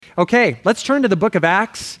Okay, let's turn to the book of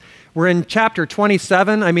Acts. We're in chapter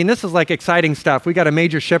 27. I mean, this is like exciting stuff. We got a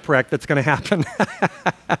major shipwreck that's going to happen.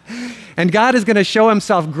 And God is going to show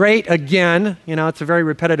himself great again. You know, it's a very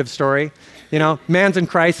repetitive story. You know, man's in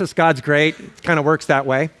crisis, God's great. It kind of works that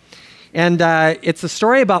way. And it's a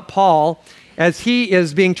story about Paul as he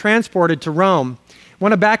is being transported to Rome. I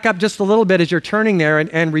want to back up just a little bit as you're turning there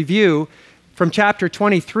and review from chapter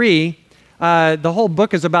 23. The whole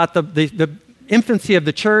book is about the infancy of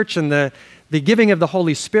the church and the giving of the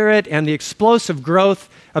Holy Spirit and the explosive growth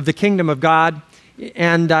of the kingdom of God.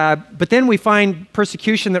 And but then we find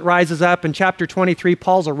persecution that rises up. In chapter 23,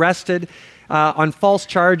 Paul's arrested on false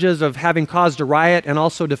charges of having caused a riot and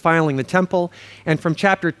also defiling the temple. And from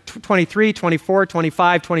chapter 23, 24,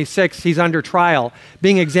 25, 26, he's under trial,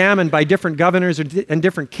 being examined by different governors and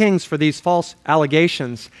different kings for these false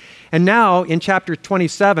allegations. And now, in chapter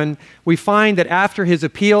 27, we find that after his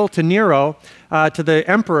appeal to Nero, to the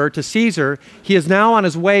emperor, to Caesar, he is now on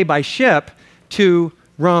his way by ship to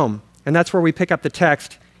Rome. And that's where we pick up the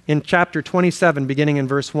text in chapter 27, beginning in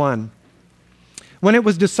verse 1. When it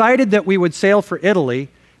was decided that we would sail for Italy,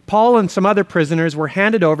 Paul and some other prisoners were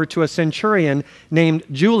handed over to a centurion named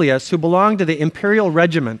Julius, who belonged to the imperial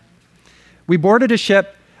regiment. We boarded a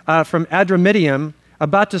ship from Adramyttium,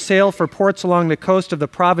 about to sail for ports along the coast of the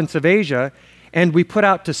province of Asia, and we put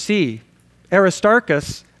out to sea.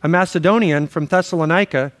 Aristarchus, a Macedonian from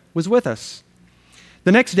Thessalonica, was with us.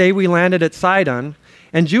 The next day we landed at Sidon,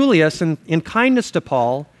 and Julius, in kindness to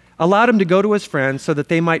Paul, allowed him to go to his friends so that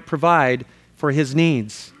they might provide for his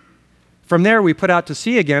needs. From there we put out to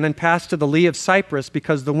sea again and passed to the lee of Cyprus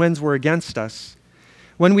because the winds were against us.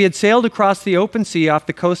 When we had sailed across the open sea off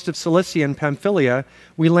the coast of Cilicia and Pamphylia,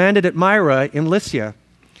 we landed at Myra in Lycia.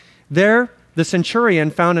 There, the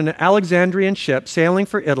centurion found an Alexandrian ship sailing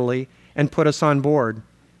for Italy and put us on board.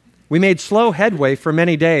 We made slow headway for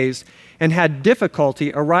many days and had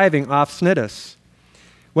difficulty arriving off Cnidus.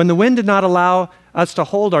 When the wind did not allow us to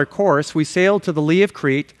hold our course, we sailed to the lee of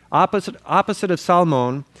Crete, opposite of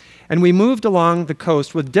Salmon, and we moved along the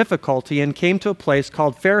coast with difficulty and came to a place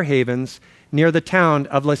called Fair Havens, near the town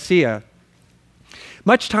of Lasea.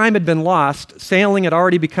 Much time had been lost. Sailing had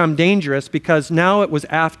already become dangerous because now it was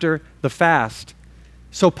after the fast.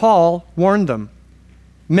 So Paul warned them,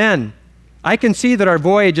 "Men, I can see that our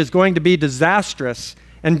voyage is going to be disastrous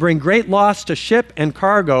and bring great loss to ship and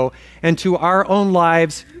cargo and to our own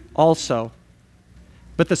lives also."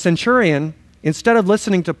 But the centurion, instead of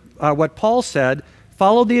listening to what Paul said,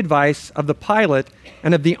 followed the advice of the pilot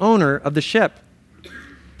and of the owner of the ship.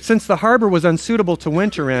 Since the harbor was unsuitable to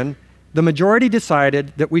winter in, the majority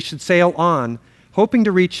decided that we should sail on, hoping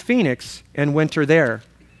to reach Phoenix and winter there.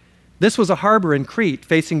 This was a harbor in Crete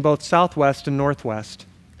facing both southwest and northwest.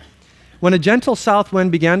 When a gentle south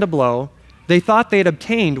wind began to blow, they thought they had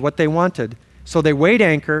obtained what they wanted, so they weighed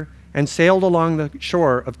anchor and sailed along the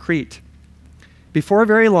shore of Crete. Before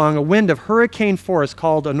very long, a wind of hurricane force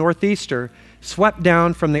called a northeaster swept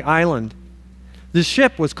down from the island. The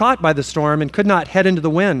ship was caught by the storm and could not head into the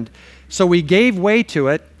wind, so we gave way to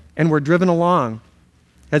it and were driven along.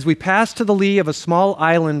 As we passed to the lee of a small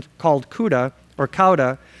island called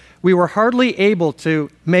Cauda, we were hardly able to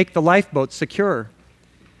make the lifeboat secure.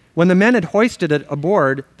 When the men had hoisted it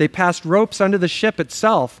aboard, they passed ropes under the ship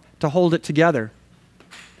itself to hold it together.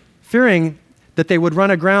 Fearing that they would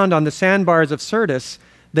run aground on the sandbars of Syrtis,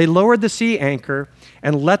 they lowered the sea anchor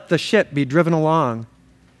and let the ship be driven along.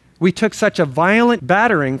 We took such a violent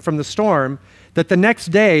battering from the storm that the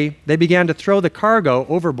next day they began to throw the cargo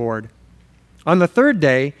overboard. On the third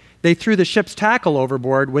day, they threw the ship's tackle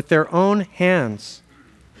overboard with their own hands.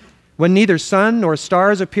 When neither sun nor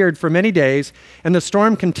stars appeared for many days and the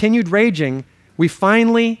storm continued raging, we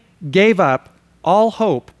finally gave up all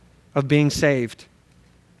hope of being saved.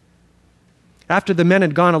 After the men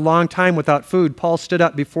had gone a long time without food, Paul stood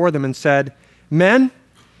up before them and said, "Men,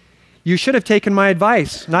 you should have taken my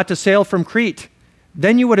advice not to sail from Crete.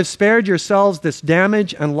 Then you would have spared yourselves this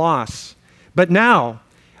damage and loss. But now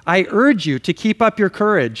I urge you to keep up your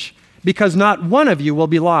courage, because not one of you will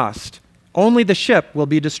be lost. Only the ship will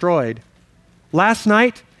be destroyed. Last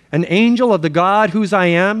night, an angel of the God whose I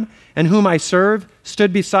am and whom I serve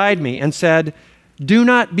stood beside me and said, 'Do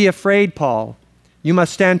not be afraid, Paul. You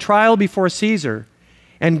must stand trial before Caesar,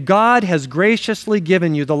 and God has graciously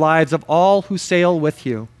given you the lives of all who sail with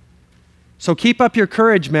you. So keep up your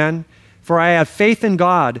courage, men, for I have faith in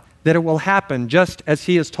God that it will happen just as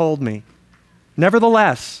he has told me.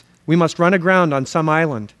 Nevertheless, we must run aground on some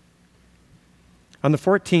island.' On the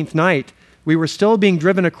 14th night, we were still being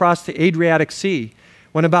driven across the Adriatic Sea,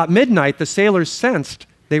 when about midnight the sailors sensed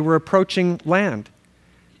they were approaching land.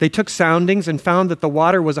 They took soundings and found that the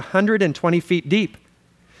water was 120 feet deep.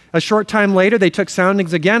 A short time later, they took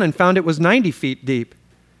soundings again and found it was 90 feet deep.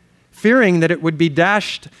 Fearing that it would be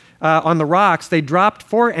dashed on the rocks, they dropped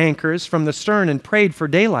 4 anchors from the stern and prayed for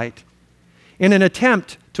daylight. In an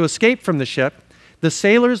attempt to escape from the ship, the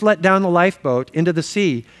sailors let down the lifeboat into the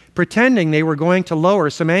sea, pretending they were going to lower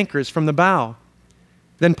some anchors from the bow.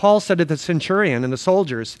 Then Paul said to the centurion and the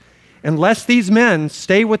soldiers, "Unless these men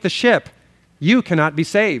stay with the ship, you cannot be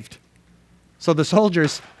saved." So the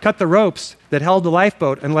soldiers cut the ropes that held the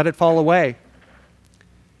lifeboat and let it fall away.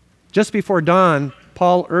 Just before dawn,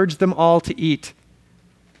 Paul urged them all to eat.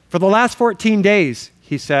 "For the last 14 days,"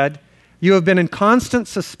 he said, "you have been in constant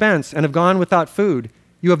suspense and have gone without food.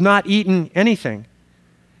 You have not eaten anything.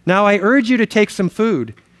 Now I urge you to take some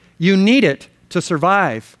food. You need it to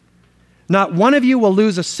survive. Not one of you will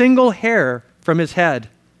lose a single hair from his head."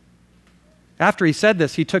 After he said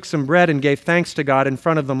this, he took some bread and gave thanks to God in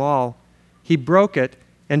front of them all. He broke it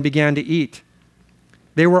and began to eat.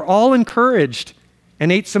 They were all encouraged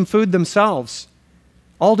and ate some food themselves.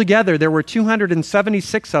 Altogether, there were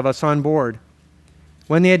 276 of us on board.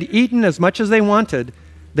 When they had eaten as much as they wanted,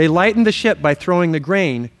 they lightened the ship by throwing the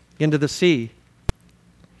grain into the sea.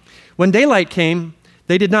 When daylight came,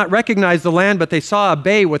 they did not recognize the land, but they saw a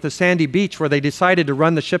bay with a sandy beach where they decided to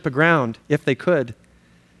run the ship aground, if they could.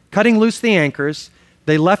 Cutting loose the anchors,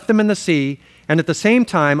 they left them in the sea, and at the same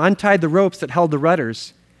time untied the ropes that held the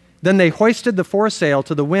rudders. Then they hoisted the foresail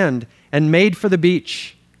to the wind and made for the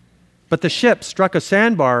beach. But the ship struck a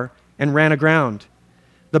sandbar and ran aground.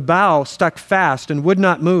 The bow stuck fast and would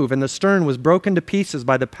not move, and the stern was broken to pieces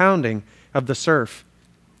by the pounding of the surf.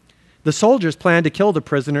 The soldiers planned to kill the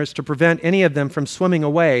prisoners to prevent any of them from swimming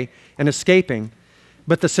away and escaping,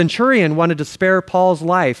 but the centurion wanted to spare Paul's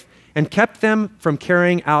life and kept them from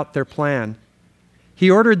carrying out their plan. He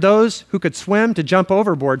ordered those who could swim to jump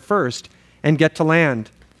overboard first and get to land.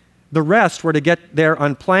 The rest were to get there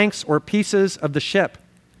on planks or pieces of the ship.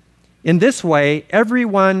 In this way,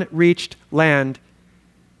 everyone reached land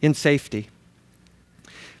in safety.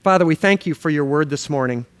 Father, we thank you for your word this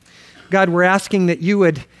morning. God, we're asking that you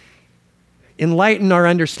would enlighten our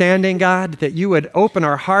understanding, God, that you would open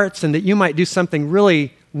our hearts and that you might do something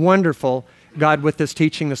really wonderful, God, with this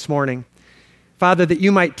teaching this morning. Father, that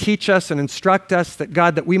you might teach us and instruct us, that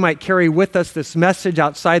God, that we might carry with us this message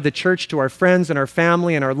outside the church to our friends and our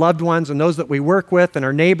family and our loved ones and those that we work with and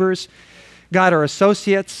our neighbors, God, our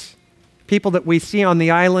associates, people that we see on the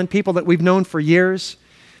island, people that we've known for years.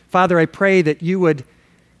 Father, I pray that you would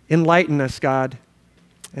enlighten us, God.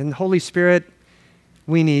 And Holy Spirit,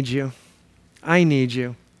 we need you. I need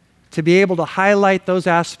you to be able to highlight those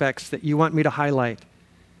aspects that you want me to highlight.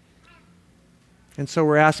 And so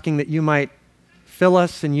we're asking that you might fill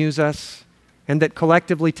us and use us, and that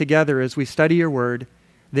collectively together as we study your word,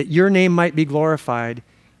 that your name might be glorified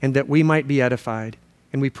and that we might be edified.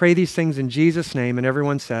 And we pray these things in Jesus' name, and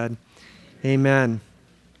everyone said, amen.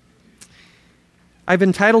 I've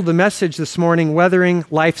entitled the message this morning, Weathering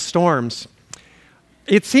Life's Storms.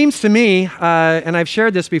 It seems to me, and I've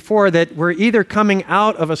shared this before, that we're either coming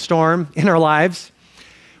out of a storm in our lives,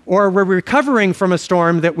 or we're recovering from a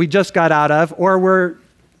storm that we just got out of, or we're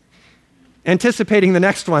anticipating the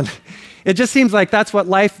next one. It just seems like that's what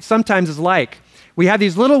life sometimes is like. We have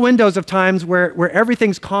these little windows of times where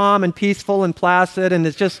everything's calm and peaceful and placid, and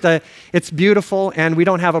it's just, it's beautiful, and we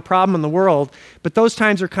don't have a problem in the world. But those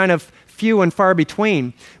times are kind of few and far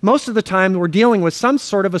between. Most of the time, we're dealing with some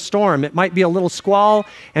sort of a storm. It might be a little squall,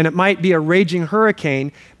 and it might be a raging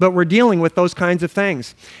hurricane, but we're dealing with those kinds of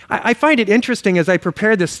things. I find it interesting as I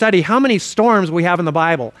prepared this study how many storms we have in the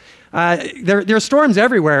Bible. There are storms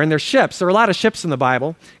everywhere, and there's ships. There are a lot of ships in the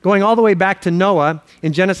Bible. Going all the way back to Noah,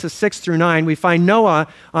 in Genesis 6 through 9, we find Noah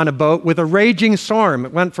on a boat with a raging storm.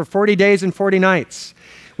 It went for 40 days and 40 nights.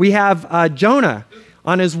 We have Jonah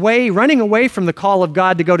on his way, running away from the call of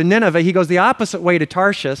God to go to Nineveh. He goes the opposite way to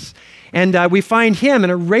Tarshish, and we find him in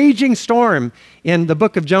a raging storm in the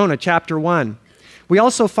book of Jonah, chapter 1. We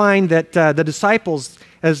also find that the disciples,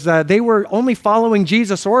 as they were only following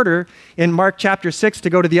Jesus' order in Mark chapter 6 to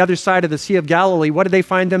go to the other side of the Sea of Galilee, what did they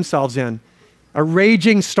find themselves in? A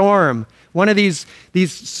raging storm. One of these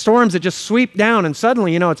storms that just sweep down, and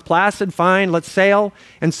suddenly, it's placid, fine, let's sail,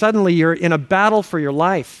 and suddenly you're in a battle for your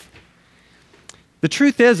life. The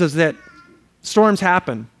truth is that storms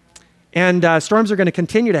happen, and storms are going to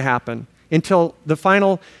continue to happen until the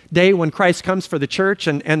final day when Christ comes for the church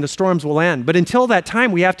and the storms will end. But until that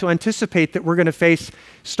time, we have to anticipate that we're going to face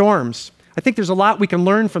storms. I think there's a lot we can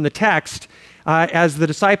learn from the text as the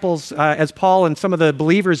disciples, as Paul and some of the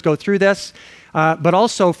believers go through this, but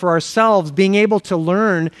also for ourselves, being able to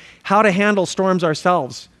learn how to handle storms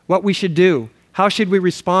ourselves, what we should do, how should we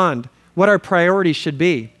respond, what our priorities should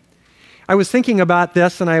be. I was thinking about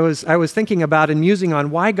this, and I was thinking about and musing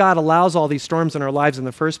on why God allows all these storms in our lives in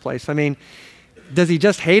the first place. I mean, does he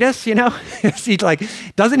just hate us, Is he like,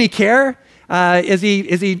 doesn't he care? Is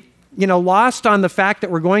he lost on the fact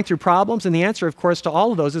that we're going through problems? And the answer, of course, to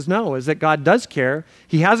all of those is no, is that God does care.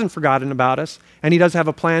 He hasn't forgotten about us, and he does have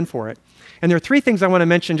a plan for it. And there are three things I want to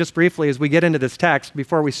mention just briefly as we get into this text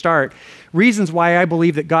before we start. Reasons why I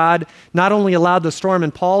believe that God not only allowed the storm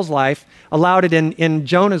in Paul's life, allowed it in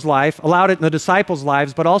Jonah's life, allowed it in the disciples'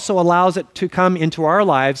 lives, but also allows it to come into our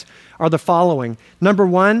lives are the following. Number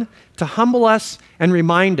one, to humble us and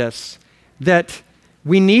remind us that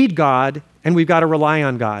we need God and we've got to rely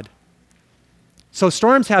on God. So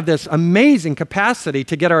storms have this amazing capacity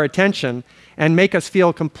to get our attention and make us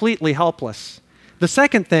feel completely helpless. The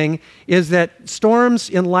second thing is that storms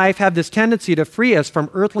in life have this tendency to free us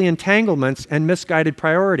from earthly entanglements and misguided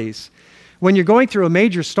priorities. When you're going through a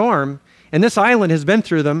major storm, and this island has been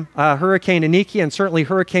through them, Hurricane Iniki and certainly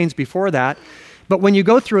hurricanes before that, but when you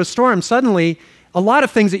go through a storm, suddenly a lot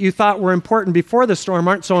of things that you thought were important before the storm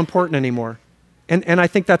aren't so important anymore. And I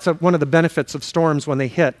think that's one of the benefits of storms when they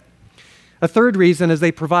hit. A third reason is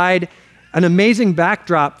they provide an amazing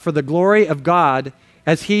backdrop for the glory of God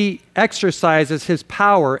as he exercises his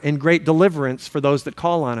power and great deliverance for those that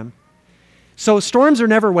call on him. So storms are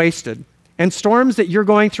never wasted. And storms that you're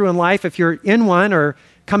going through in life, if you're in one or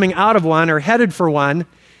coming out of one or headed for one,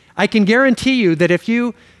 I can guarantee you that if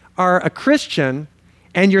you are a Christian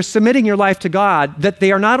and you're submitting your life to God, that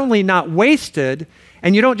they are not only not wasted,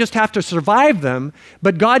 and you don't just have to survive them,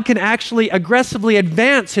 but God can actually aggressively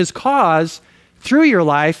advance his cause through your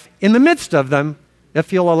life in the midst of them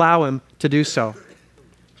if you'll allow him to do so.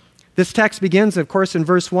 This text begins, of course, in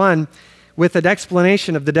verse 1 with an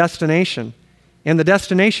explanation of the destination. And the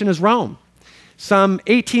destination is Rome. Some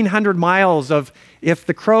 1,800 miles of, if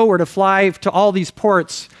the crow were to fly to all these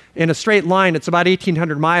ports in a straight line, it's about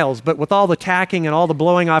 1,800 miles. But with all the tacking and all the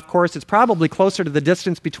blowing off course, it's probably closer to the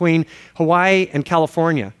distance between Hawaii and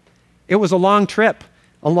California. It was a long trip,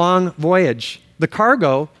 a long voyage. The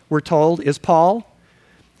cargo, we're told, is Paul,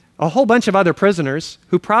 a whole bunch of other prisoners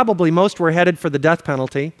who probably most were headed for the death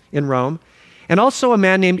penalty in Rome, and also a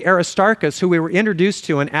man named Aristarchus, who we were introduced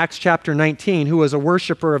to in Acts chapter 19, who was a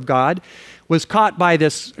worshiper of God, was caught by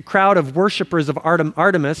this crowd of worshipers of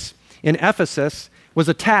Artemis in Ephesus, was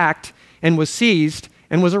attacked and was seized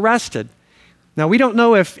and was arrested. Now, we don't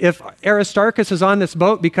know if Aristarchus is on this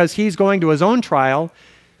boat because he's going to his own trial,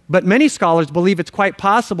 but many scholars believe it's quite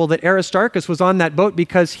possible that Aristarchus was on that boat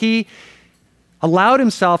because he allowed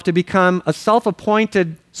himself to become a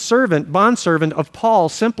self-appointed servant, bondservant of Paul,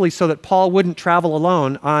 simply so that Paul wouldn't travel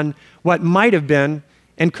alone on what might have been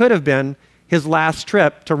and could have been his last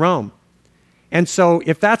trip to Rome. And so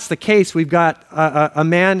if that's the case, we've got a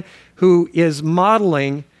man who is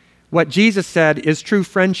modeling what Jesus said is true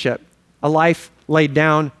friendship, a life laid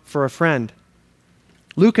down for a friend.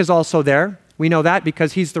 Luke is also there. We know that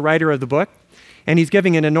because he's the writer of the book. And he's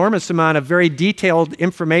giving an enormous amount of very detailed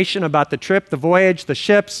information about the trip, the voyage, the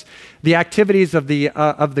ships, the activities of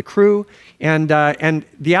the crew, and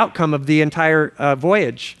the outcome of the entire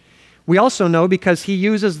voyage. We also know because he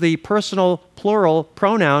uses the personal plural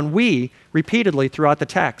pronoun we repeatedly throughout the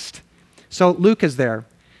text. So Luke is there.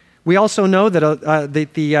 We also know that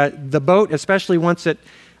the boat, especially once it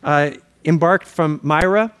embarked from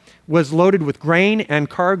Myra, was loaded with grain and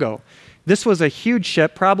cargo. This was a huge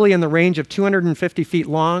ship, probably in the range of 250 feet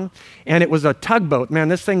long, and it was a tugboat. Man,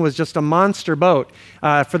 this thing was just a monster boat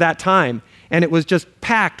for that time. And it was just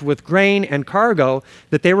packed with grain and cargo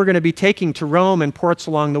that they were going to be taking to Rome and ports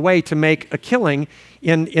along the way to make a killing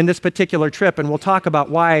in this particular trip. And we'll talk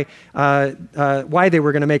about why they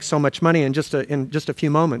were going to make so much money in just a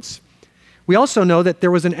few moments. We also know that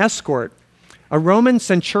there was an escort, a Roman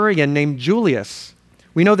centurion named Julius.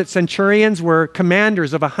 We know that centurions were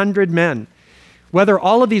commanders of 100 men. Whether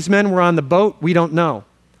all of these men were on the boat, we don't know.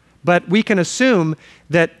 But we can assume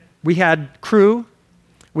that we had crew,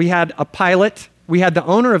 we had a pilot, we had the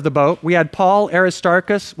owner of the boat, we had Paul,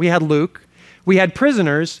 Aristarchus, we had Luke, we had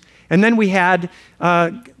prisoners, and then we had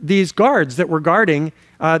these guards that were guarding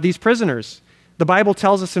these prisoners. The Bible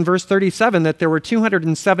tells us in verse 37 that there were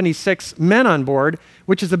 276 men on board,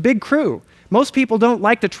 which is a big crew. Most people don't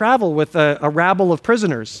like to travel with a rabble of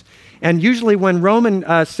prisoners. And usually when Roman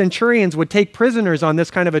centurions would take prisoners on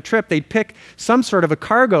this kind of a trip, they'd pick some sort of a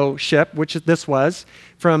cargo ship, which this was,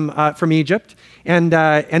 from Egypt, and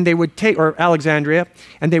they would take, or Alexandria,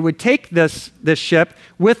 and they would take this ship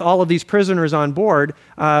with all of these prisoners on board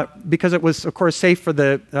because it was, of course, safe for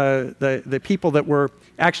the people that were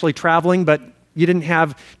actually traveling, but you didn't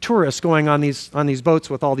have tourists going on these boats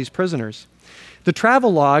with all these prisoners. The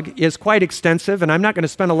travel log is quite extensive, and I'm not going to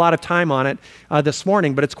spend a lot of time on it this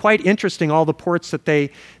morning, but it's quite interesting, all the ports that they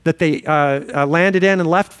landed in and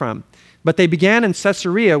left from. But they began in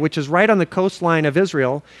Caesarea, which is right on the coastline of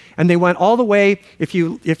Israel, and they went all the way, if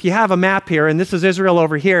you have a map here, and this is Israel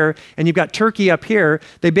over here, and you've got Turkey up here,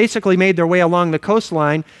 they basically made their way along the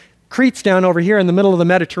coastline. Crete's down over here in the middle of the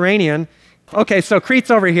Mediterranean. Okay, so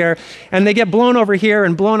Crete's over here, and they get blown over here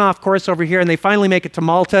and blown off course over here, and they finally make it to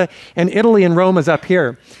Malta, and Italy and Rome is up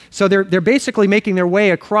here. So they're basically making their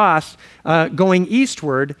way across, going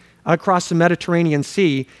eastward across the Mediterranean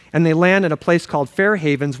Sea, and they land at a place called Fair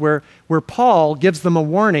Havens, where Paul gives them a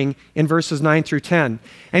warning in verses 9 through 10.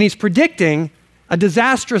 And he's predicting a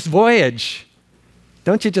disastrous voyage.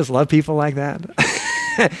 Don't you just love people like that?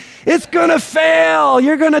 It's gonna fail,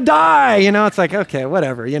 you're gonna die. It's like, okay,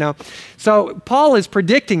 whatever, So Paul is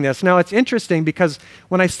predicting this. Now it's interesting because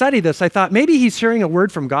when I studied this, I thought maybe he's hearing a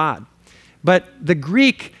word from God. But the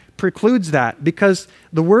Greek precludes that because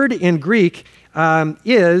the word in Greek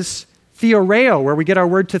is theoreo, where we get our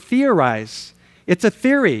word to theorize. It's a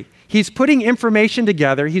theory. He's putting information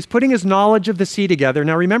together. He's putting his knowledge of the sea together.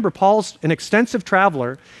 Now remember, Paul's an extensive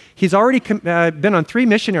traveler. He's already been on 3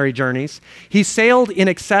 missionary journeys. He's sailed in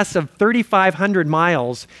excess of 3,500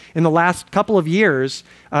 miles in the last couple of years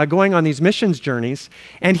going on these missions journeys.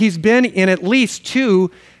 And he's been in at least 2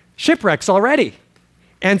 shipwrecks already.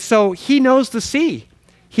 And so he knows the sea.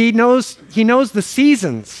 He knows the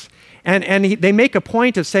seasons. And they make a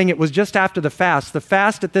point of saying it was just after the fast. The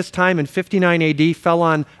fast at this time in 59 AD fell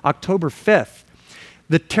on October 5th.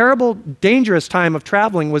 The terrible, dangerous time of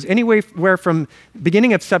traveling was anywhere from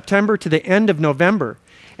beginning of September to the end of November.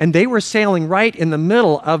 And they were sailing right in the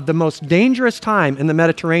middle of the most dangerous time in the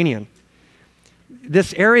Mediterranean.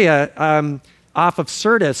 This area off of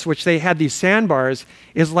Syrtis, which they had these sandbars,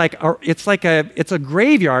 is it's a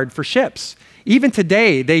graveyard for ships. Even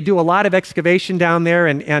today, they do a lot of excavation down there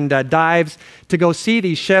and dives to go see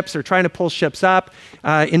these ships. They're trying to pull ships up.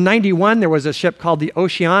 In 91, there was a ship called the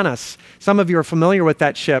Oceanus. Some of you are familiar with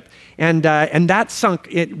that ship. And that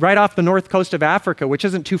sunk right off the north coast of Africa, which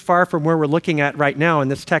isn't too far from where we're looking at right now in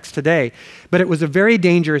this text today. But it was a very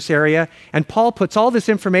dangerous area. And Paul puts all this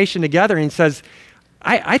information together and says,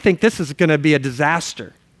 I think this is going to be a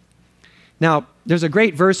disaster. Now, there's a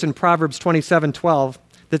great verse in Proverbs 27:12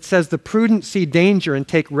 that says, the prudent see danger and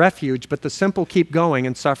take refuge, but the simple keep going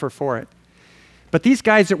and suffer for it. But these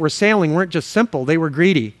guys that were sailing weren't just simple, they were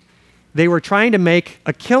greedy. They were trying to make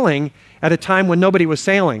a killing at a time when nobody was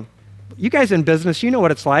sailing. You guys in business, you know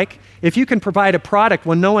what it's like. If you can provide a product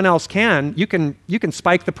when no one else can, you can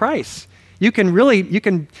spike the price. You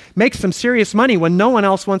can make some serious money when no one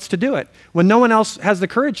else wants to do it, when no one else has the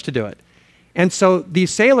courage to do it. And so these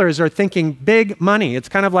sailors are thinking big money. It's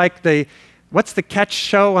kind of like what's the catch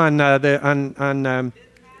show on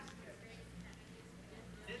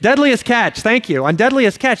Deadliest Catch? Thank you. On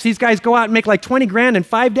Deadliest Catch, these guys go out and make like 20 grand in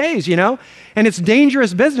 5 days, And it's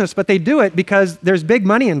dangerous business, but they do it because there's big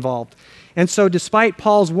money involved. And so despite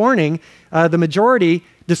Paul's warning, the majority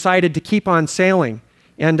decided to keep on sailing.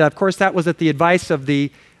 And of course, that was at the advice of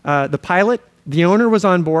the pilot. The owner was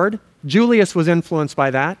on board. Julius was influenced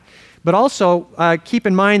by that. But also, keep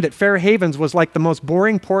in mind that Fair Havens was like the most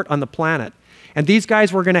boring port on the planet. And these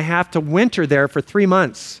guys were going to have to winter there for 3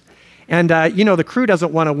 months. And, the crew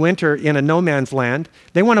doesn't want to winter in a no man's land.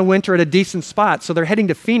 They want to winter at a decent spot. So they're heading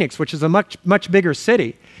to Phoenix, which is a much, much bigger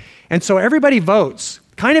city. And so everybody votes,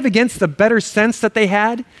 kind of against the better sense that they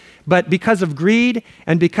had, but because of greed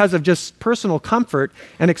and because of just personal comfort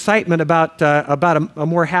and excitement about a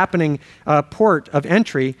more happening port of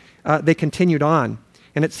entry, they continued on.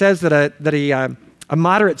 And it says that a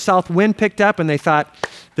moderate south wind picked up, and they thought,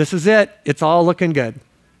 this is it. It's all looking good.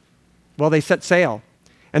 Well, they set sail.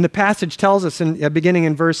 And the passage tells us, beginning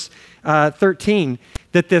in verse 13,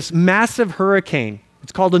 that this massive hurricane,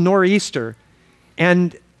 it's called a nor'easter,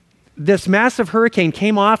 and this massive hurricane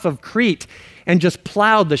came off of Crete and just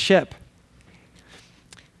plowed the ship.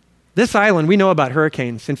 This island, we know about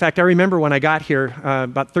hurricanes. In fact, I remember when I got here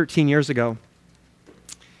about 13 years ago,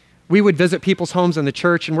 we would visit people's homes in the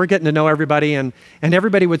church, and we're getting to know everybody, and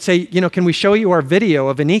everybody would say, can we show you our video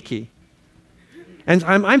of Iniki? And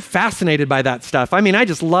I'm fascinated by that stuff. I mean, I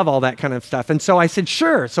just love all that kind of stuff. And so I said,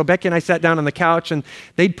 sure. So Becky and I sat down on the couch and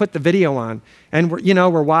they'd put the video on. And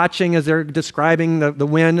we're watching as they're describing the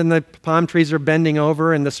wind, and the palm trees are bending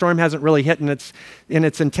over, and the storm hasn't really hit in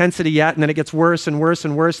its intensity yet. And then it gets worse and worse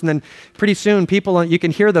and worse. And then pretty soon you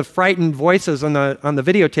can hear the frightened voices on the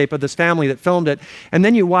videotape of this family that filmed it. And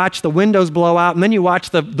then you watch the windows blow out, and then you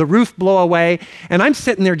watch the roof blow away. And I'm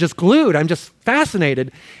sitting there just glued. I'm just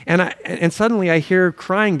fascinated. And suddenly I hear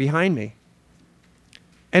crying behind me.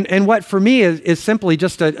 And what for me is simply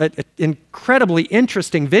just an incredibly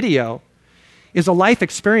interesting video is a life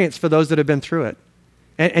experience for those that have been through it.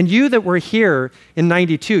 And you that were here in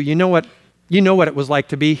 92, you know what it was like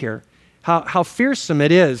to be here. How fearsome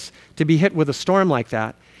it is to be hit with a storm like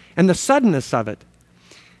that. And the suddenness of it.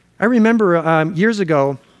 I remember years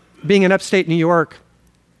ago being in upstate New York,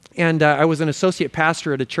 and I was an associate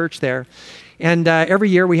pastor at a church there. And every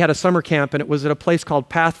year we had a summer camp, and it was at a place called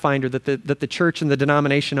Pathfinder that the church and the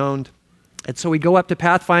denomination owned. And so we'd go up to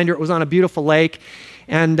Pathfinder. It was on a beautiful lake.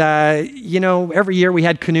 And, every year we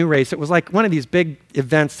had canoe race. It was like one of these big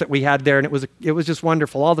events that we had there, and it was just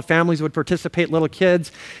wonderful. All the families would participate, little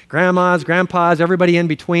kids, grandmas, grandpas, everybody in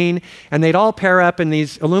between, and they'd all pair up in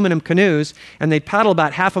these aluminum canoes, and they'd paddle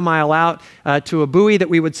about half a mile out to a buoy that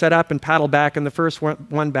we would set up and paddle back, and the first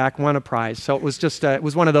one back won a prize. So it was just, it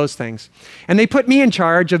was one of those things. And they put me in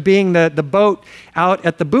charge of being the boat out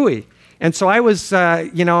at the buoy. And so I was,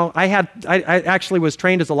 I actually was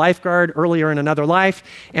trained as a lifeguard earlier in another life.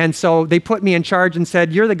 And so they put me in charge and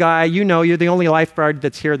said, you're the guy, you're the only lifeguard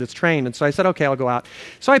that's here that's trained. And so I said, okay, I'll go out.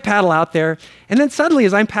 So I paddle out there. And then suddenly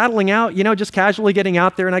as I'm paddling out, just casually getting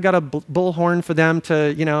out there, and I got a bullhorn for them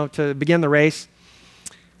to begin the race.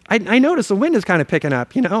 I notice the wind is kind of picking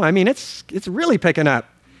up, I mean, it's really picking up.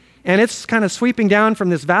 And it's kind of sweeping down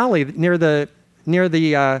from this valley near the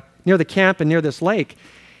camp and near this lake.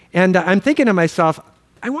 And I'm thinking to myself,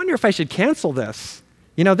 I wonder if I should cancel this.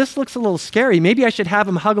 This looks a little scary. Maybe I should have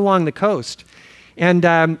them hug along the coast. And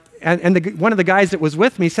one of the guys that was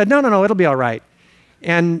with me said, no, it'll be all right.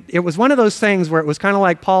 And it was one of those things where it was kind of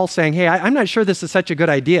like Paul saying, hey, I'm not sure this is such a good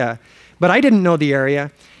idea, but I didn't know the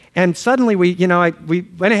area. And suddenly we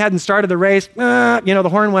went ahead and started the race. The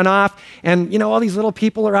horn went off, and all these little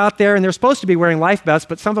people are out there, and they're supposed to be wearing life vests,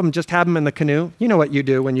 but some of them just have them in the canoe. You know what you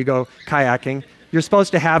do when you go kayaking. You're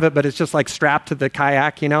supposed to have it, but it's just like strapped to the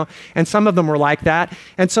kayak, and some of them were like that.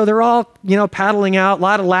 And so they're all, paddling out, a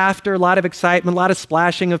lot of laughter, a lot of excitement, a lot of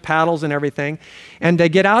splashing of paddles and everything. And they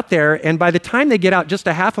get out there, and by the time they get out just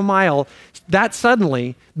a half a mile, that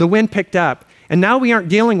suddenly the wind picked up. And now we aren't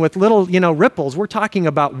dealing with little, ripples. We're talking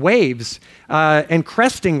about waves and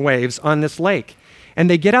cresting waves on this lake. And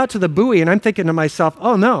they get out to the buoy, and I'm thinking to myself,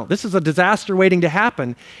 oh no, this is a disaster waiting to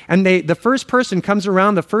happen. And the first person comes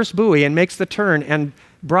around the first buoy and makes the turn and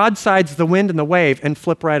broadsides the wind and the wave and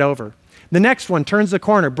flip right over. The next one turns the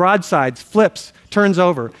corner, broadsides, flips, turns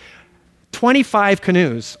over. 25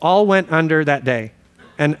 canoes all went under that day.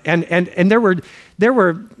 And there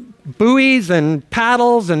were buoys and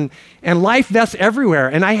paddles and life vests everywhere,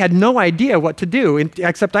 and I had no idea what to do,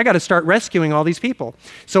 except I got to start rescuing all these people.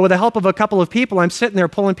 So with the help of a couple of people, I'm sitting there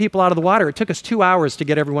pulling people out of the water. It took us 2 hours to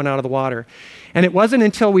get everyone out of the water. And it wasn't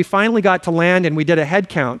until we finally got to land and we did a head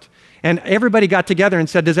count, and everybody got together and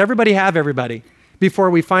said, does everybody have everybody?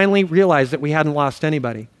 Before we finally realized that we hadn't lost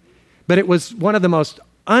anybody. But it was one of the most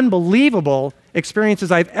unbelievable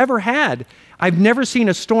experiences I've ever had. I've never seen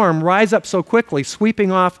a storm rise up so quickly,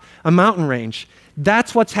 sweeping off a mountain range.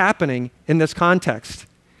 That's what's happening in this context.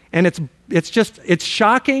 And it's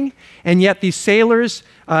shocking, and yet these sailors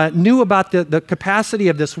knew about the capacity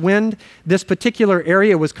of this wind. This particular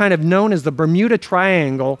area was kind of known as the Bermuda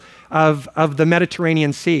Triangle of the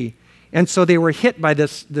Mediterranean Sea. And so they were hit by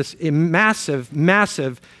this massive,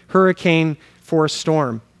 massive hurricane-force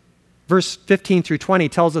storm. Verse 15 through 20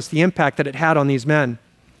 tells us the impact that it had on these men.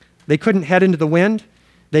 They couldn't head into the wind.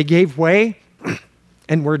 They gave way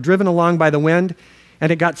and were driven along by the wind.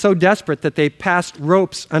 And it got so desperate that they passed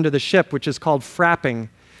ropes under the ship, which is called frapping.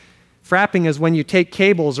 Frapping is when you take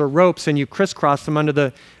cables or ropes and you crisscross them under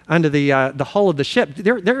the hull of the ship.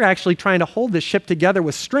 They're actually trying to hold this ship together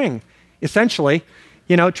with string, essentially,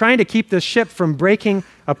 trying to keep this ship from breaking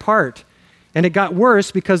apart. And it got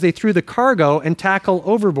worse because they threw the cargo and tackle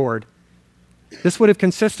overboard. This would have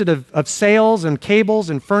consisted of sails and cables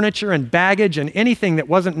and furniture and baggage and anything that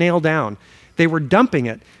wasn't nailed down. They were dumping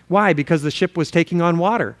it. Why? Because the ship was taking on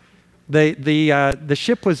water. The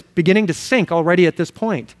ship was beginning to sink already at this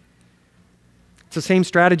point. It's the same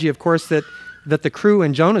strategy, of course, that the crew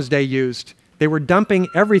in Jonah's day used. They were dumping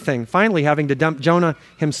everything, finally having to dump Jonah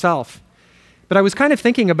himself. But I was kind of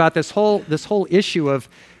thinking about this whole issue of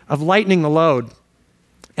lightening the load.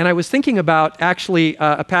 And I was thinking about actually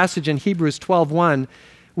a passage in Hebrews 12:1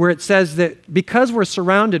 where it says that because we're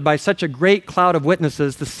surrounded by such a great cloud of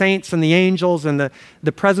witnesses, the saints and the angels and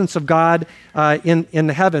the presence of God in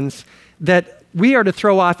the heavens, that we are to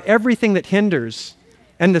throw off everything that hinders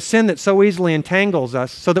and the sin that so easily entangles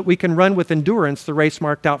us so that we can run with endurance the race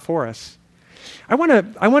marked out for us. I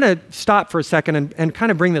want to stop for a second and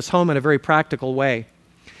kind of bring this home in a very practical way.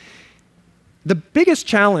 The biggest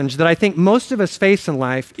challenge that I think most of us face in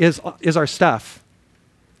life is our stuff.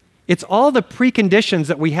 It's all the preconditions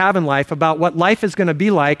that we have in life about what life is going to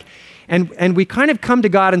be like, and we kind of come to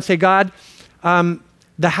God and say, God,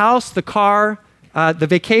 the house, the car, the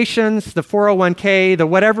vacations, the 401k, the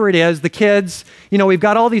whatever it is, the kids, we've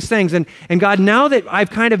got all these things. And God, now that I've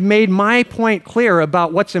kind of made my point clear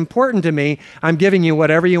about what's important to me, I'm giving you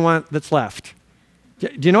whatever you want that's left. Do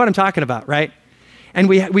you know what I'm talking about, right? And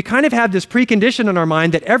we kind of have this precondition in our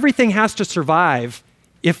mind that everything has to survive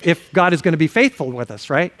if God is going to be faithful with us,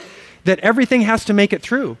 right? That everything has to make it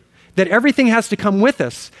through. That everything has to come with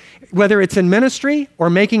us, whether it's in ministry or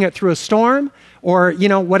making it through a storm or,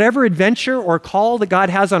 whatever adventure or call that God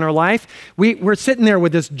has on our life. We're sitting there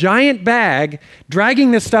with this giant bag,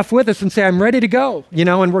 dragging this stuff with us and say, I'm ready to go,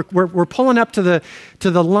 and we're pulling up to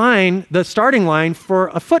the line, the starting line for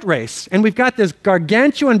a foot race. And we've got this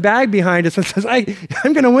gargantuan bag behind us that says,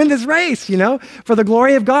 I'm going to win this race, for the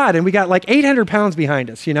glory of God. And we got like 800 pounds behind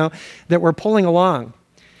us, that we're pulling along.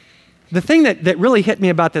 The thing that really hit me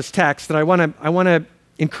about this text that I want to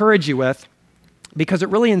encourage you with, because it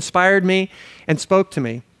really inspired me and spoke to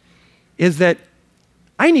me, is that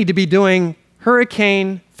I need to be doing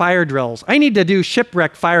hurricane fire drills. I need to do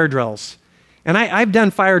shipwreck fire drills. And I've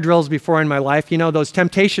done fire drills before in my life, those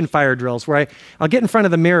temptation fire drills where I'll get in front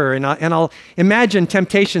of the mirror and I'll imagine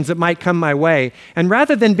temptations that might come my way. And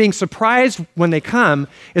rather than being surprised when they come,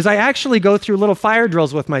 is I actually go through little fire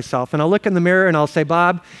drills with myself. And I'll look in the mirror and I'll say,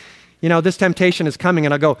 Bob, this temptation is coming.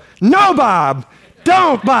 And I'll go, no, Bob,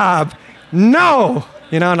 don't, Bob, no.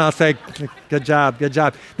 And I'll say, good job, good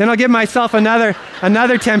job. Then I'll give myself another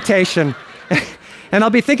temptation. And I'll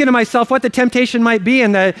be thinking to myself what the temptation might be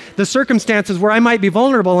and the circumstances where I might be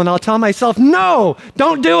vulnerable. And I'll tell myself, no,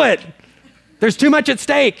 don't do it. There's too much at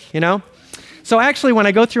stake, So actually, when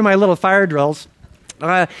I go through my little fire drills,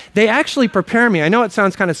 they actually prepare me. I know it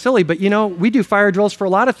sounds kind of silly, but we do fire drills for a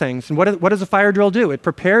lot of things. And what does a fire drill do? It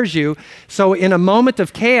prepares you so in a moment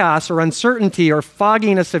of chaos or uncertainty or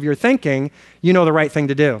fogginess of your thinking, you know the right thing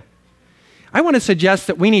to do. I want to suggest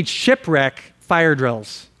that we need shipwreck fire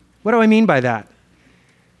drills. What do I mean by that?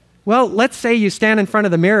 Well, let's say you stand in front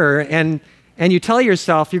of the mirror and you tell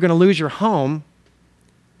yourself you're going to lose your home,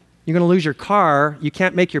 you're going to lose your car, you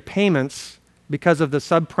can't make your payments because of the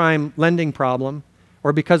subprime lending problem,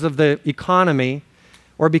 or because of the economy,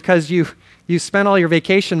 or because you spent all your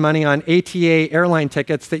vacation money on ATA airline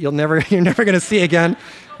tickets that you're never going to see again,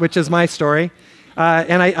 which is my story.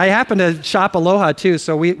 And I happen to shop Aloha too,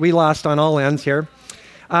 so we lost on all ends here.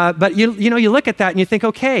 But you look at that and you think,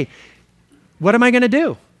 okay, what am I going to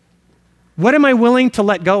do? What am I willing to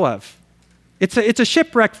let go of? It's a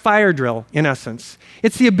shipwreck fire drill, in essence.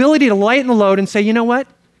 It's the ability to lighten the load and say, you know what?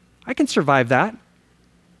 I can survive that.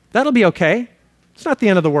 That'll be okay. It's not the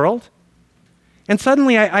end of the world. And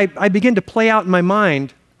suddenly I begin to play out in my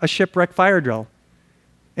mind a shipwreck fire drill.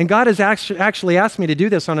 And God has actually asked me to do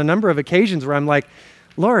this on a number of occasions where I'm like,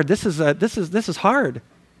 Lord, this is hard.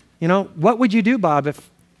 What would you do, Bob,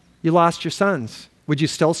 if you lost your sons? Would you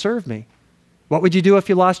still serve me? What would you do if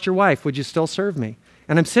you lost your wife? Would you still serve me?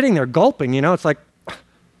 And I'm sitting there gulping, it's like,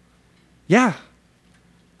 yeah,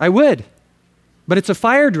 I would. But it's a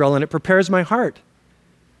fire drill and it prepares my heart.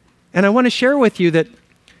 And I want to share with you that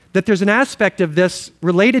there's an aspect of this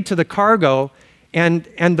related to the cargo and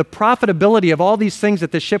the profitability of all these things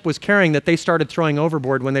that the ship was carrying that they started throwing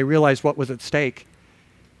overboard when they realized what was at stake.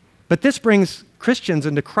 But this brings Christians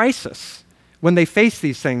into crisis when they face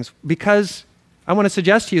these things, because I want to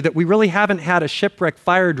suggest to you that we really haven't had a shipwreck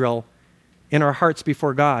fire drill in our hearts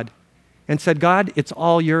before God and said, God, it's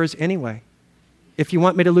all yours anyway. If you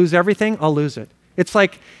want me to lose everything, I'll lose it. It's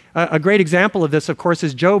like a great example of this, of course,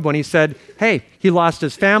 is Job when he said, hey, he lost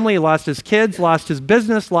his family, he lost his kids, lost his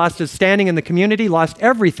business, lost his standing in the community, lost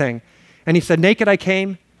everything. And he said, naked I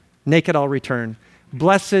came, naked I'll return.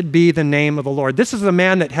 Blessed be the name of the Lord. This is a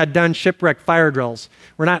man that had done shipwreck fire drills.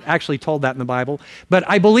 We're not actually told that in the Bible, but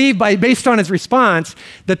I believe based on his response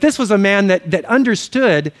that this was a man that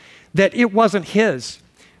understood that it wasn't his.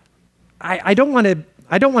 I don't want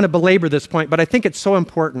to belabor this point, but I think it's so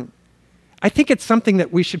important. I think it's something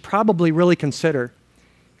that we should probably really consider.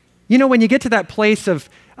 You know, when you get to that place of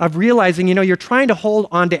realizing, you know, you're trying to hold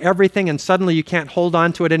on to everything and suddenly you can't hold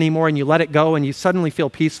on to it anymore and you let it go and you suddenly feel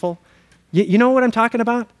peaceful. You know what I'm talking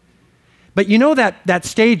about? But you know that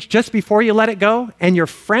stage just before you let it go and you're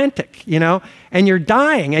frantic, you know, and you're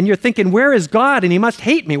dying and you're thinking, where is God? And he must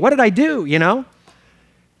hate me. What did I do, you know?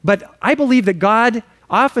 But I believe that God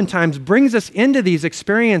oftentimes brings us into these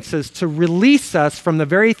experiences to release us from the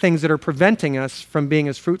very things that are preventing us from being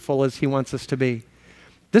as fruitful as he wants us to be.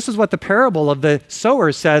 This is what the parable of the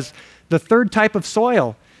sower says, the third type of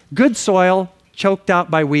soil. Good soil choked out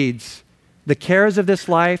by weeds. The cares of this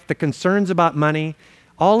life, the concerns about money,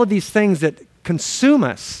 all of these things that consume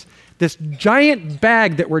us, this giant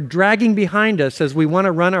bag that we're dragging behind us as we want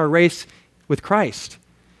to run our race with Christ.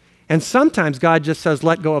 And sometimes God just says,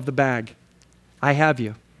 let go of the bag. I have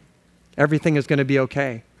you. Everything is going to be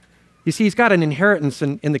okay. You see, he's got an inheritance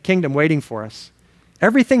in the kingdom waiting for us.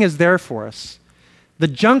 Everything is there for us. The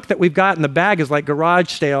junk that we've got in the bag is like garage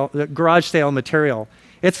sale material.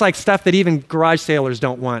 It's like stuff that even garage sailors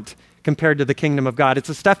don't want compared to the kingdom of God. It's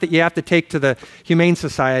the stuff that you have to take to the Humane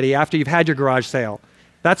Society after you've had your garage sale.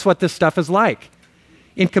 That's what this stuff is like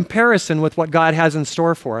in comparison with what God has in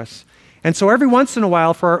store for us. And so every once in a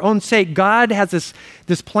while, for our own sake, God has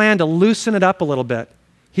this plan to loosen it up a little bit.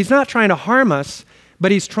 He's not trying to harm us,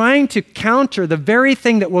 but he's trying to counter the very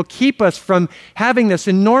thing that will keep us from having this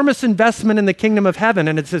enormous investment in the kingdom of heaven,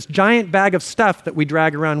 and it's this giant bag of stuff that we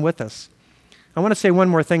drag around with us. I want to say one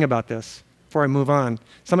more thing about this before I move on.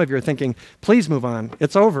 Some of you are thinking, please move on.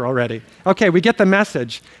 It's over already. Okay, we get the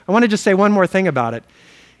message. I want to just say one more thing about it.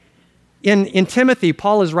 In Timothy,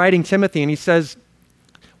 Paul is writing Timothy, and he says,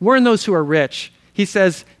 warn those who are rich. He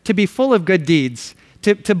says, to be full of good deeds,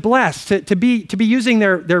 to bless, to be using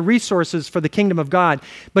their resources for the kingdom of God.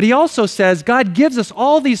 But he also says, God gives us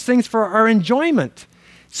all these things for our enjoyment.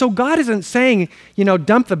 So God isn't saying, you know,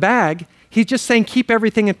 dump the bag. He's just saying, keep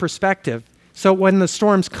everything in perspective. So when the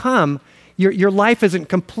storms come, your life isn't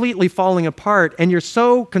completely falling apart and you're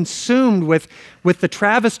so consumed with the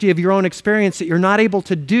travesty of your own experience that you're not able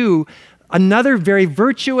to do another very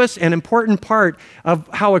virtuous and important part of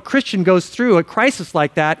how a Christian goes through a crisis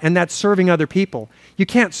like that, and that's serving other people. You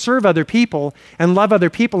can't serve other people and love other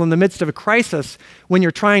people in the midst of a crisis when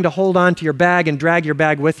you're trying to hold on to your bag and drag your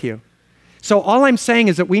bag with you. So all I'm saying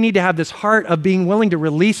is that we need to have this heart of being willing to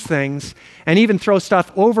release things and even throw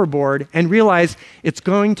stuff overboard and realize it's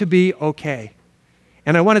going to be okay.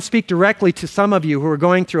 And I want to speak directly to some of you who are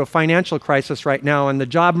going through a financial crisis right now, and the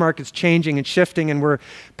job market's changing and shifting, and we're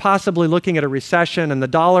possibly looking at a recession, and the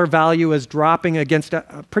dollar value is dropping against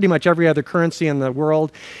pretty much every other currency in the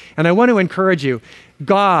world. And I want to encourage you,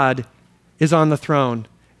 God is on the throne.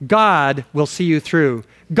 God will see you through.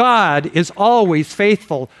 God is always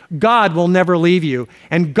faithful. God will never leave you,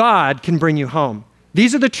 and God can bring you home.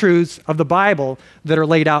 These are the truths of the Bible that are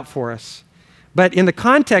laid out for us. But in the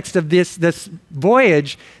context of this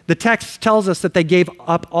voyage, the text tells us that they gave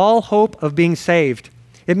up all hope of being saved.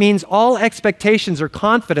 It means all expectations or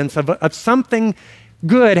confidence of something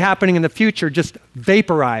good happening in the future just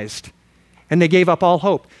vaporized. And they gave up all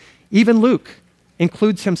hope. Even Luke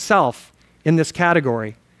includes himself in this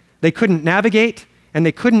category. They couldn't navigate and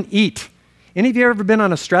they couldn't eat. Any of you ever been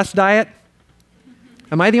on a stress diet?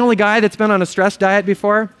 Am I the only guy that's been on a stress diet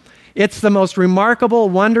before? It's the most remarkable,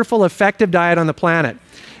 wonderful, effective diet on the planet.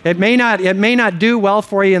 It may not do well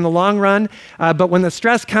for you in the long run, but when the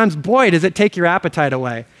stress comes, boy, does it take your appetite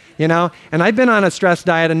away, you know? And I've been on a stress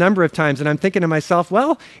diet a number of times, and I'm thinking to myself,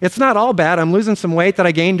 well, it's not all bad. I'm losing some weight that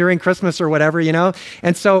I gained during Christmas or whatever, you know?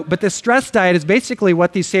 And so, but this stress diet is basically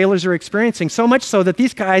what these sailors are experiencing, so much so that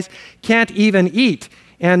these guys can't even eat.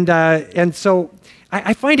 And so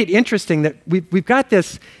I find it interesting that we've got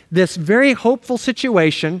this very hopeful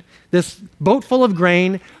situation, this boat full of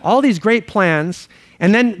grain, all these great plans,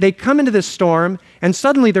 and then they come into this storm, and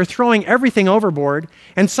suddenly they're throwing everything overboard,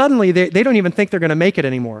 and suddenly they don't even think they're going to make it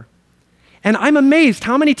anymore. And I'm amazed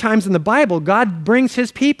how many times in the Bible God brings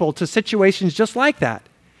his people to situations just like that.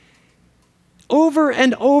 Over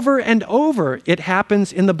and over and over it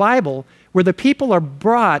happens in the Bible where the people are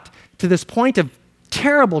brought to this point of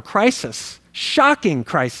terrible crisis, shocking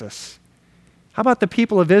crisis. How about the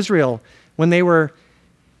people of Israel when they were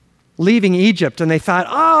leaving Egypt and they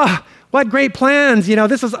thought, what great plans, you know,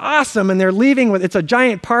 this is awesome. And they're leaving it's a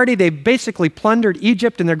giant party. They basically plundered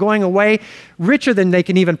Egypt and they're going away richer than they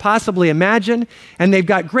can even possibly imagine. And they've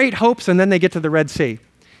got great hopes, and then they get to the Red Sea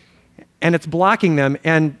and it's blocking them,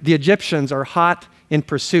 and the Egyptians are hot in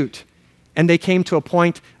pursuit, and they came to a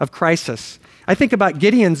point of crisis. I think about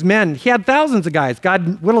Gideon's men. He had thousands of guys.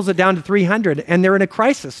 God whittles it down to 300, and they're in a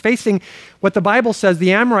crisis, facing what the Bible says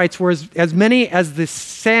the Amorites were as many as the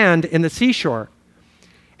sand in the seashore.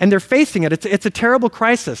 And they're facing it. It's a terrible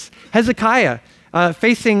crisis. Hezekiah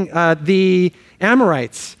facing the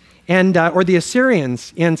Amorites and or the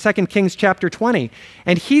Assyrians in 2 Kings chapter 20.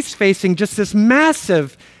 And he's facing just this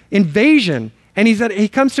massive invasion. And he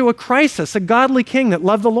comes to a crisis, a godly king that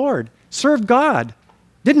loved the Lord, served God,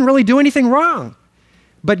 didn't really do anything wrong.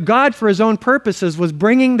 But God, for his own purposes, was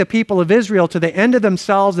bringing the people of Israel to the end of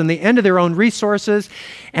themselves and the end of their own resources.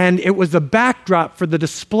 And it was the backdrop for the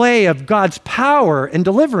display of God's power and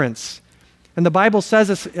deliverance. And the Bible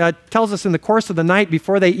tells us in the course of the night,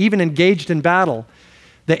 before they even engaged in battle,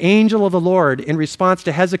 the angel of the Lord, in response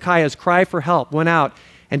to Hezekiah's cry for help, went out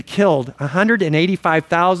and killed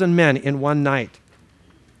 185,000 men in one night.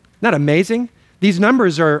 Isn't that amazing? These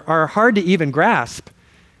numbers are hard to even grasp.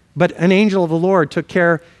 But an angel of the Lord took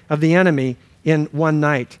care of the enemy in one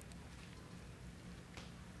night.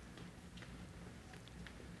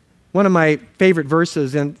 One of my favorite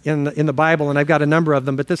verses in the Bible, and I've got a number of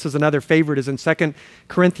them, but this is another favorite, is in 2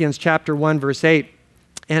 Corinthians chapter 1, verse 8.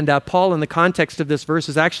 And Paul, in the context of this verse,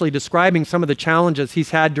 is actually describing some of the challenges he's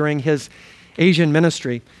had during his Asian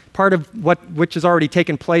ministry, part of which has already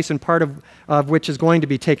taken place and part of which is going to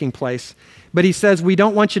be taking place. But he says, "We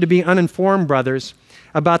don't want you to be uninformed, brothers,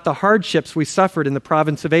 about the hardships we suffered in the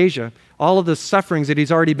province of Asia," all of the sufferings that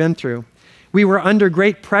he's already been through. "We were under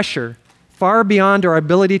great pressure, far beyond our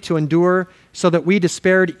ability to endure, so that we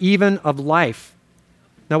despaired even of life."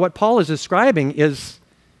 Now, what Paul is describing is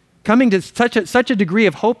coming to such a degree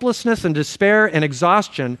of hopelessness and despair and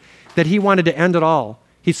exhaustion that he wanted to end it all.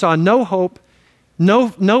 He saw no hope,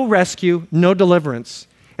 no rescue, no deliverance.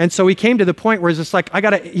 And so he came to the point where it's just like,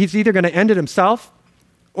 he's either going to end it himself,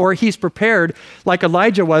 or he's prepared, like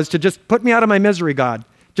Elijah was, to just put me out of my misery, God.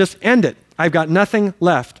 Just end it. I've got nothing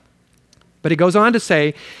left. But he goes on to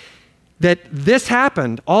say that this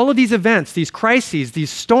happened, all of these events, these crises,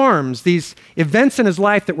 these storms, these events in his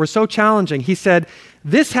life that were so challenging. He said,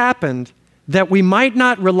 this happened that we might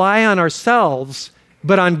not rely on ourselves,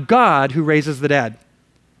 but on God who raises the dead.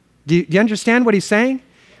 Do you understand what he's saying?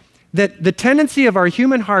 That the tendency of our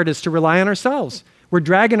human heart is to rely on ourselves. We're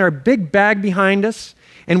dragging our big bag behind us,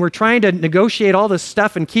 and we're trying to negotiate all this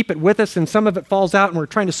stuff and keep it with us, and some of it falls out, and we're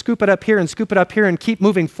trying to scoop it up here and keep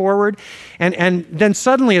moving forward. And then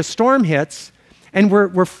suddenly a storm hits, and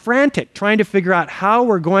we're frantic trying to figure out how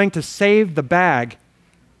we're going to save the bag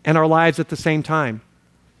and our lives at the same time.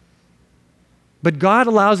 But God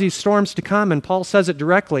allows these storms to come, and Paul says it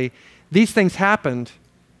directly. These things happened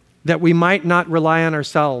that we might not rely on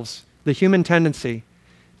ourselves, the human tendency,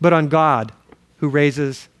 but on God who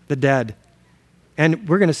raises the dead. And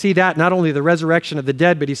we're going to see that, not only the resurrection of the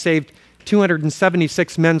dead, but he saved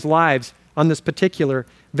 276 men's lives on this particular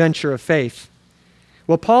venture of faith.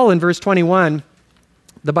 Well, Paul in verse 21,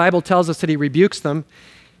 the Bible tells us that he rebukes them.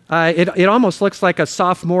 It almost looks like a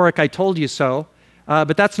sophomoric "I told you so,"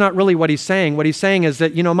 but that's not really what he's saying. What he's saying is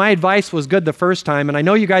that, my advice was good the first time, and I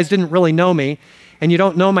know you guys didn't really know me, and you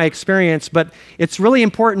don't know my experience, but it's really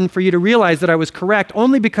important for you to realize that I was correct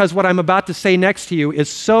only because what I'm about to say next to you is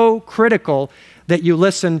so critical that you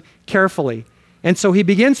listen carefully. And so he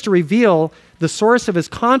begins to reveal the source of his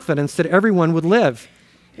confidence that everyone would live.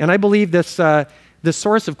 And I believe this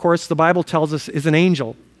source, of course, the Bible tells us is an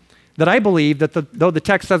angel. That I believe that, though the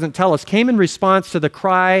text doesn't tell us, came in response to the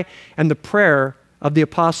cry and the prayer of the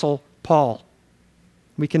Apostle Paul.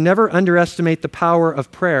 We can never underestimate the power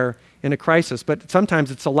of prayer in a crisis, but sometimes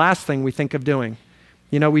it's the last thing we think of doing.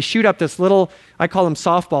 We shoot up this little, I call them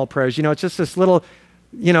softball prayers. It's just this little,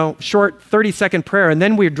 short 30-second prayer, and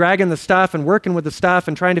then we're dragging the stuff and working with the stuff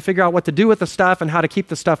and trying to figure out what to do with the stuff and how to keep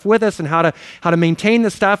the stuff with us and how to maintain the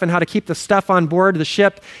stuff and how to keep the stuff on board the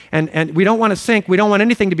ship. And we don't want to sink. We don't want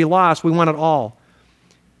anything to be lost. We want it all.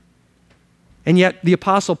 And yet the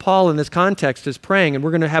Apostle Paul in this context is praying, and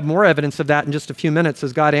we're going to have more evidence of that in just a few minutes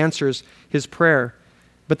as God answers his prayer.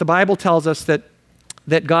 But the Bible tells us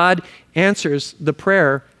that God answers the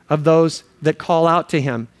prayer of those that call out to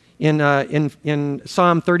him. In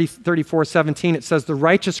Psalm 34:17, it says, "The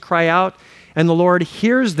righteous cry out, and the Lord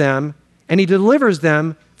hears them, and he delivers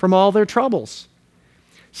them from all their troubles."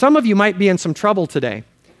 Some of you might be in some trouble today.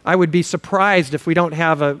 I would be surprised if we don't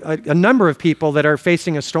have a number of people that are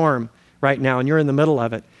facing a storm right now, and you're in the middle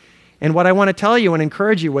of it. And what I want to tell you and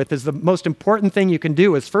encourage you with is the most important thing you can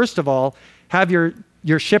do is, first of all, have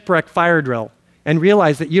your shipwreck fire drill and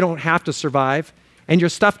realize that you don't have to survive, and your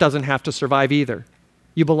stuff doesn't have to survive either.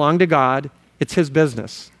 You belong to God. It's his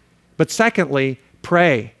business. But secondly,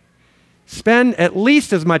 pray. Spend at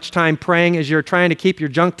least as much time praying as you're trying to keep your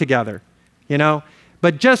junk together,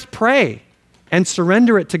 But just pray and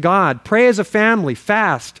surrender it to God. Pray as a family,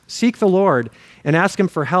 fast, seek the Lord, and ask him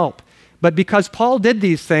for help. But because Paul did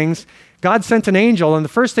these things, God sent an angel, and the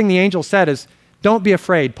first thing the angel said is, don't be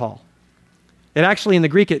afraid, Paul. It actually, in the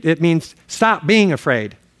Greek, it means stop being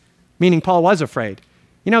afraid, meaning Paul was afraid.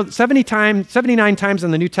 79 times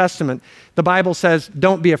in the New Testament, the Bible says,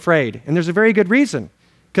 don't be afraid. And there's a very good reason,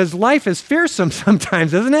 because life is fearsome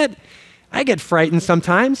sometimes, isn't it? I get frightened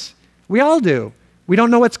sometimes. We all do. We don't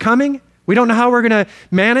know what's coming. We don't know how we're going to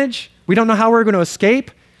manage. We don't know how we're going to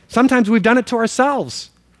escape. Sometimes we've done it to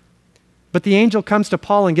ourselves. But the angel comes to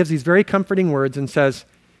Paul and gives these very comforting words and says,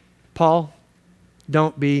 Paul,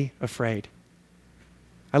 don't be afraid.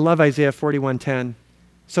 I love Isaiah 41:10.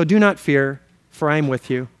 So do not fear, for I am with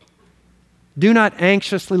you. Do not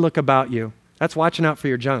anxiously look about you. That's watching out for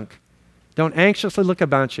your junk. Don't anxiously look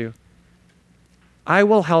about you. I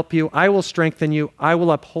will help you. I will strengthen you. I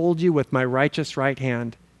will uphold you with my righteous right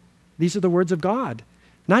hand. These are the words of God,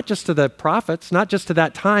 not just to the prophets, not just to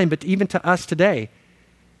that time, but even to us today.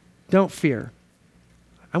 Don't fear.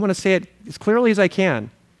 I want to say it as clearly as I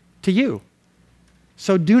can to you.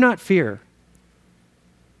 So do not fear.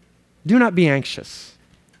 Do not be anxious.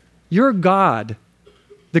 Your God,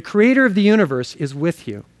 the creator of the universe, is with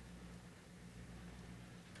you.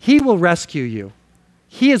 He will rescue you.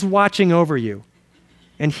 He is watching over you.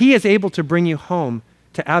 And he is able to bring you home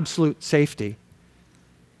to absolute safety.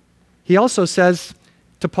 He also says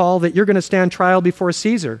to Paul that you're going to stand trial before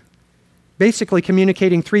Caesar, basically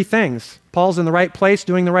communicating three things. Paul's in the right place,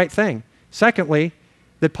 doing the right thing. Secondly,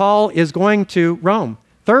 that Paul is going to Rome.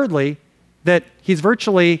 Thirdly, that he's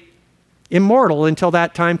virtually immortal until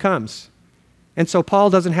that time comes. And so Paul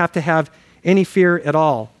doesn't have to have any fear at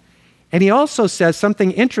all. And he also says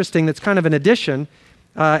something interesting that's kind of an addition,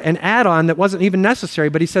 an add-on that wasn't even necessary,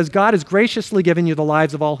 but he says, God has graciously given you the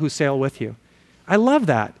lives of all who sail with you. I love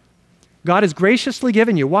that. God has graciously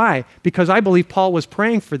given you. Why? Because I believe Paul was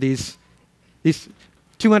praying for these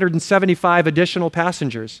 275 additional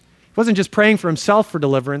passengers. He wasn't just praying for himself for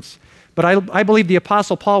deliverance, but I believe the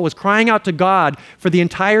Apostle Paul was crying out to God for the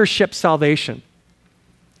entire ship's salvation.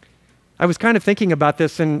 I was kind of thinking about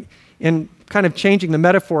this and kind of changing the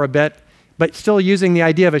metaphor a bit, but still using the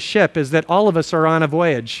idea of a ship, is that all of us are on a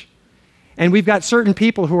voyage. And we've got certain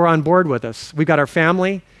people who are on board with us. We've got our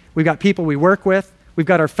family. We've got people we work with. We've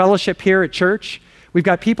got our fellowship here at church. We've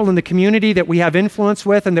got people in the community that we have influence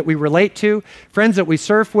with and that we relate to, friends that we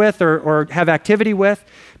surf with or have activity with,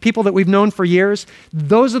 people that we've known for years.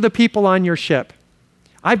 Those are the people on your ship.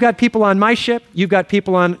 I've got people on my ship. You've got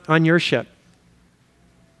people on your ship.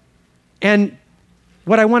 And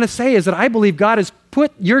what I want to say is that I believe God has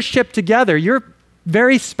put your ship together, your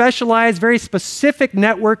very specialized, very specific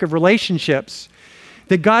network of relationships,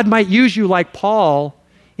 that God might use you like Paul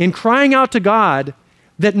in crying out to God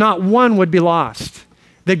that not one would be lost,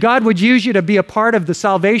 that God would use you to be a part of the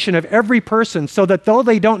salvation of every person, so that though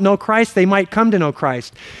they don't know Christ, they might come to know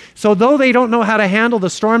Christ. So though they don't know how to handle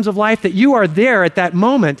the storms of life, that you are there at that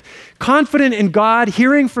moment, confident in God,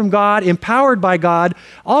 hearing from God, empowered by God,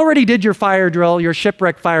 already did your fire drill, your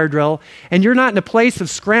shipwreck fire drill, and you're not in a place of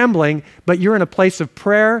scrambling, but you're in a place of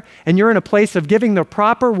prayer, and you're in a place of giving the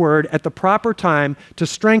proper word at the proper time to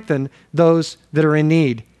strengthen those that are in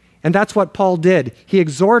need. And that's what Paul did. He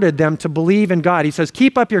exhorted them to believe in God. He says,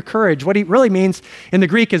 keep up your courage. What he really means in the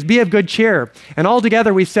Greek is be of good cheer. And all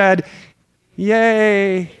together we said,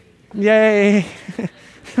 yay, yay.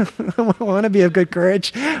 I want to be of good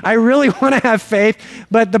courage. I really want to have faith,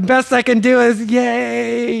 but the best I can do is,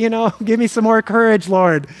 yay, give me some more courage,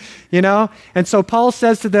 Lord, And so Paul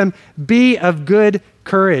says to them, be of good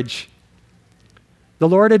courage. The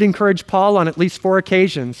Lord had encouraged Paul on at least 4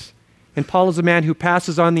 occasions. And Paul is a man who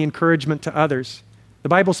passes on the encouragement to others. The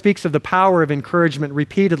Bible speaks of the power of encouragement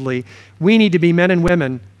repeatedly. We need to be men and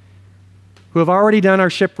women who have already done our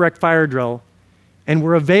shipwreck fire drill, and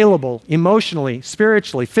we're available emotionally,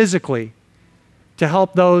 spiritually, physically to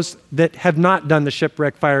help those that have not done the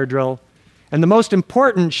shipwreck fire drill. And the most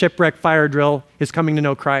important shipwreck fire drill is coming to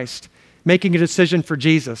know Christ, making a decision for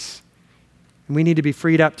Jesus. And we need to be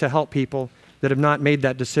freed up to help people that have not made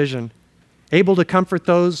that decision, able to comfort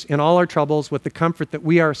those in all our troubles with the comfort that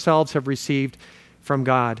we ourselves have received from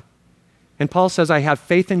God. And Paul says, I have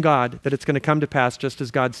faith in God that it's going to come to pass just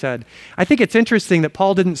as God said. I think it's interesting that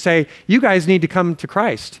Paul didn't say, you guys need to come to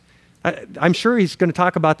Christ. I'm sure he's going to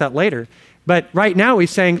talk about that later. But right now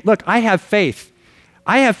he's saying, look, I have faith.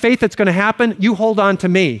 I have faith that's going to happen. You hold on to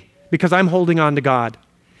me because I'm holding on to God.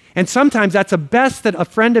 And sometimes that's the best that a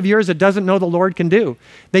friend of yours that doesn't know the Lord can do.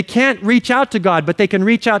 They can't reach out to God, but they can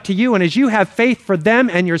reach out to you. And as you have faith for them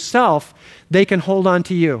and yourself, they can hold on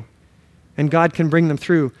to you. And God can bring them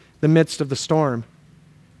through the midst of the storm.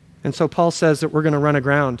 And so Paul says that we're going to run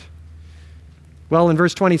aground. Well, in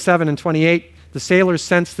verse 27 and 28, the sailors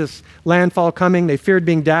sensed this landfall coming. They feared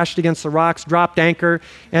being dashed against the rocks, dropped anchor,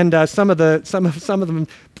 and some of them,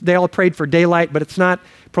 they all prayed for daylight, but it's not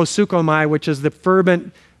prosukomai, which is the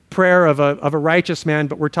fervent prayer of a righteous man,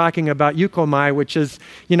 but we're talking about eukomai, which is,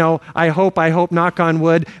 I hope, knock on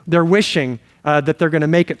wood, they're wishing that they're going to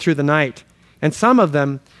make it through the night. And some of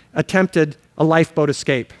them attempted a lifeboat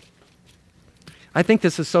escape. I think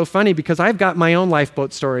this is so funny because I've got my own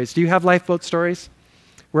lifeboat stories. Do you have lifeboat stories?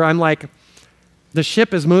 Where I'm like, the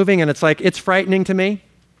ship is moving and it's frightening to me.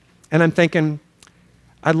 And I'm thinking,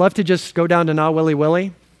 I'd love to just go down to Na Willy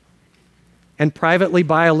Willy and privately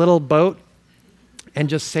buy a little boat and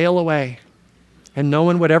just sail away. And no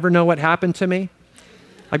one would ever know what happened to me.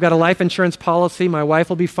 I've got a life insurance policy. My wife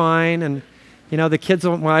will be fine. And, the kids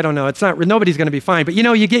won't, well, I don't know. Nobody's going to be fine. But,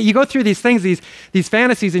 you go through these things, these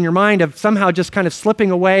fantasies in your mind of somehow just kind of slipping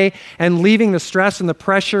away and leaving the stress and the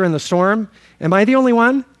pressure and the storm. Am I the only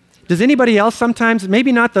one? Does anybody else sometimes,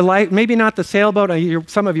 maybe not the sailboat,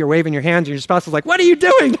 some of you are waving your hands and your spouse is like, what are you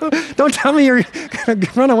doing? Don't tell me you're going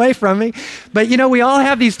to run away from me. But we all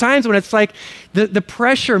have these times when it's like the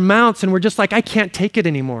pressure mounts and we're just like, I can't take it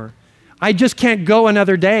anymore. I just can't go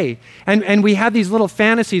another day. And we have these little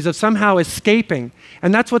fantasies of somehow escaping.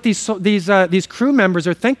 And that's what these crew members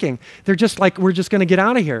are thinking. They're just like, we're just going to get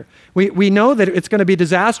out of here. We know that it's going to be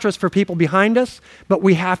disastrous for people behind us, but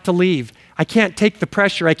we have to leave. I can't take the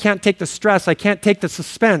pressure. I can't take the stress. I can't take the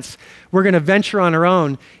suspense. We're going to venture on our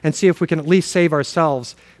own and see if we can at least save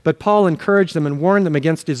ourselves. But Paul encouraged them and warned them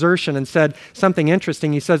against desertion and said something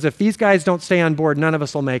interesting. He says, if these guys don't stay on board, none of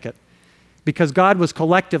us will make it. Because God was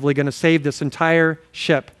collectively going to save this entire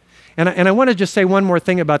ship. And I want to just say one more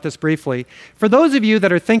thing about this briefly. For those of you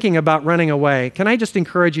that are thinking about running away, can I just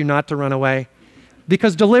encourage you not to run away?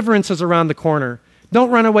 Because deliverance is around the corner. Don't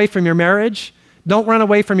run away from your marriage. Don't run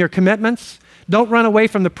away from your commitments. Don't run away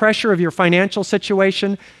from the pressure of your financial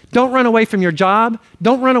situation. Don't run away from your job.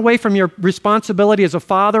 Don't run away from your responsibility as a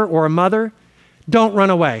father or a mother. Don't run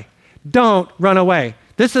away. Don't run away.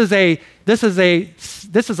 This is a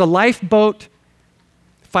lifeboat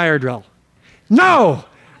fire drill. No,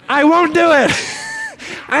 I won't do it.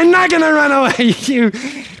 I'm not going to run away.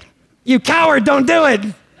 You coward, don't do it.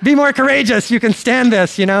 Be more courageous. You can stand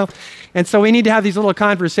this, And so we need to have these little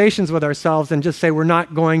conversations with ourselves and just say we're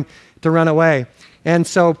not going to run away. And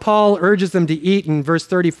so Paul urges them to eat in verse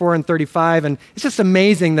 34 and 35. And it's just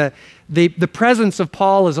amazing the presence of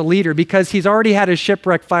Paul as a leader because he's already had his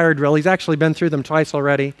shipwreck fire drill. He's actually been through them twice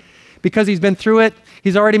already. Because he's been through it,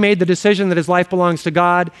 he's already made the decision that his life belongs to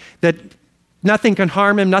God, that nothing can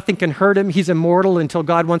harm him, nothing can hurt him. He's immortal until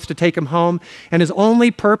God wants to take him home. And his only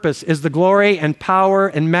purpose is the glory and power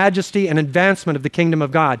and majesty and advancement of the kingdom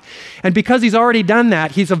of God. And because he's already done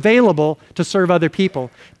that, he's available to serve other people,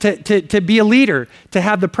 to be a leader, to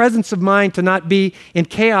have the presence of mind to not be in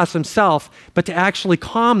chaos himself, but to actually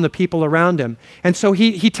calm the people around him. And so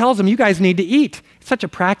he tells them, you guys need to eat. It's such a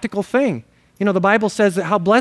practical thing. The Bible says that how blessed